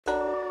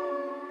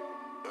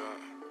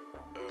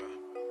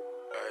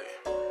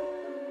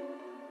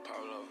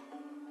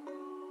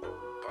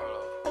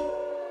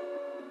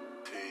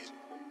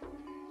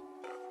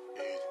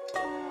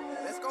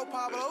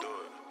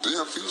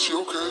Easy,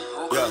 okay.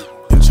 Yeah,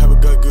 and the chopper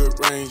got good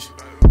range.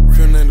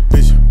 Feeling in the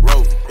bitch,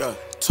 roving. Yeah,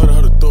 told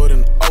her to throw it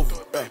in the oven.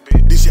 Yeah,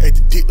 this shit ate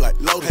the dick like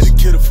Lotus. Had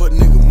to kill the fuck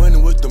nigga, money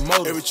was the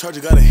motive. Every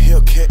charger got a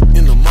Hellcat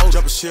in the motor.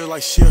 Drop a shell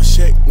like Shell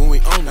Shack when we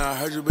on it. Now I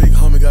heard your big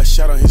homie got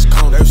shot on his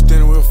corner. They was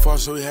standing real far,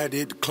 so we had to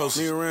hit the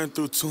closest. Nigga ran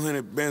through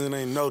 200 bands and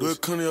ain't noticed. We'll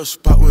come to your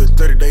spot with a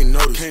 30-day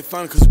notice. Can't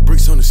find it cause the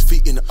bricks on his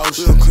feet in the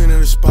ocean. We'll clean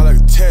the spot like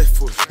a task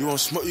force. You want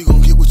smoke, you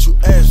gon' get what you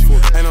asked for.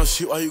 Ain't no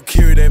shit why you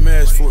carry that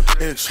mask for.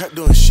 In the trap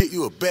doing shit,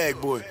 you a bag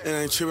boy. And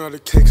I ain't tripping out the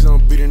cake cause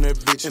I'm beating that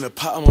bitch. In the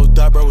pot almost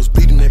died, bro, I was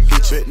beating that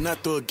bitch. Bet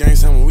not throw a gang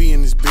sign when we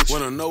in this bitch.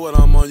 Wanna know what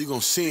I'm on, you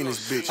gon' see in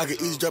this bitch. I can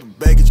easy drop a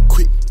bag, get you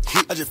quick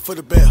hit. I just fucked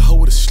a bad hoe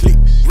with a slick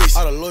wrist.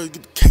 All the lawyers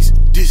get the case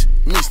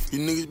dismissed. You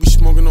niggas be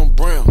smoking on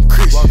brown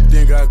Chris. Walked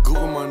in, got Goop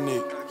on my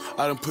neck.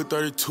 I done put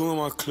 32 in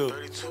my clip.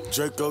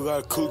 Draco got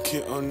a cool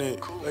kit on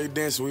that. They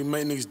dancing, we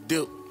make niggas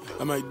dip.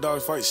 I make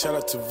dogs fight, shout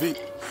out to Vic.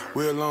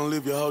 We alone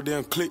live your whole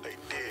damn clique.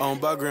 On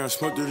background,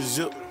 smoke through the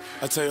zip.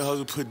 I tell you hoes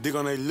to put dick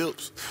on their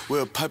lips.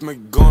 We'll pipe make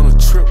it go on a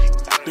trip.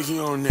 Think he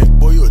on that,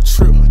 boy, you a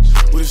trip.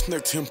 With a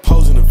snack to him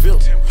posing a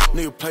VIP.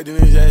 Nigga played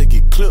in his ass,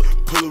 get clipped.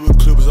 Pull it with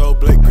clippers, old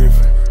Blake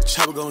Griffin.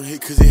 Chopper gon'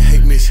 hit cause they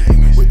hate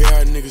missing. With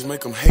air niggas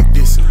make them hate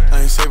this.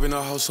 I ain't saving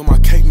no hoes so my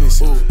cake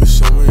missing. Ooh, it's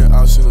so many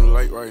outs in the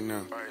lake right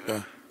now.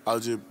 Yeah, I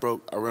was just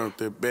broke, I ran up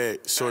that bag.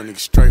 So a nigga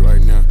straight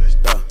right now.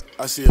 Yeah,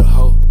 I see a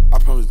hoe, I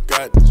promise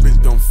God this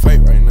bitch gon'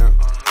 fake right now.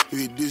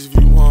 You get this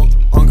if you want,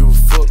 I don't give a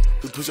fuck.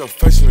 We put your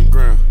face on the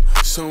ground.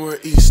 Somewhere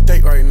eating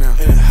steak right now.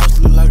 And the house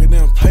look like a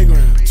damn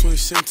playground.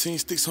 2017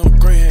 sticks on the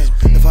Greyhound.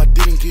 If I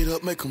didn't get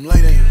up, make them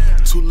lay down.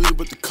 2 liters,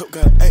 but the cup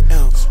got 8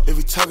 ounce. If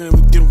we talking, then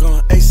we get them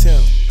going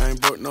ASAP. I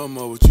ain't broke no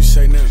more, what you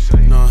say now?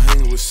 No, I'm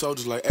hanging with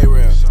soldiers like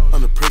A-Rab.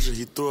 Under pressure,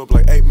 he threw up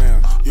like 8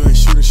 miles. You ain't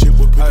shooting shit,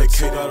 but put that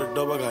cake out of the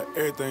dope, I got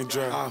everything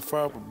dry. I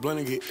fire up a blunt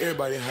and get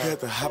everybody high. He had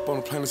to hop on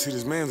the plane to see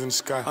this man's in the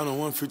sky. I know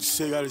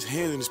 156 got his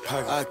hands in his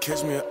pocket. I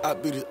catch me I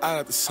beat his eye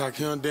out the sock.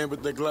 He don't damn,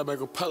 but that glide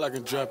back a pot like a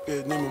drop.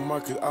 His name is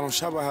Marcus, I don't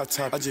shop at Hot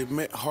Top. I just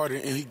met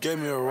Harden and he gave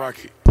me a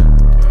rocket.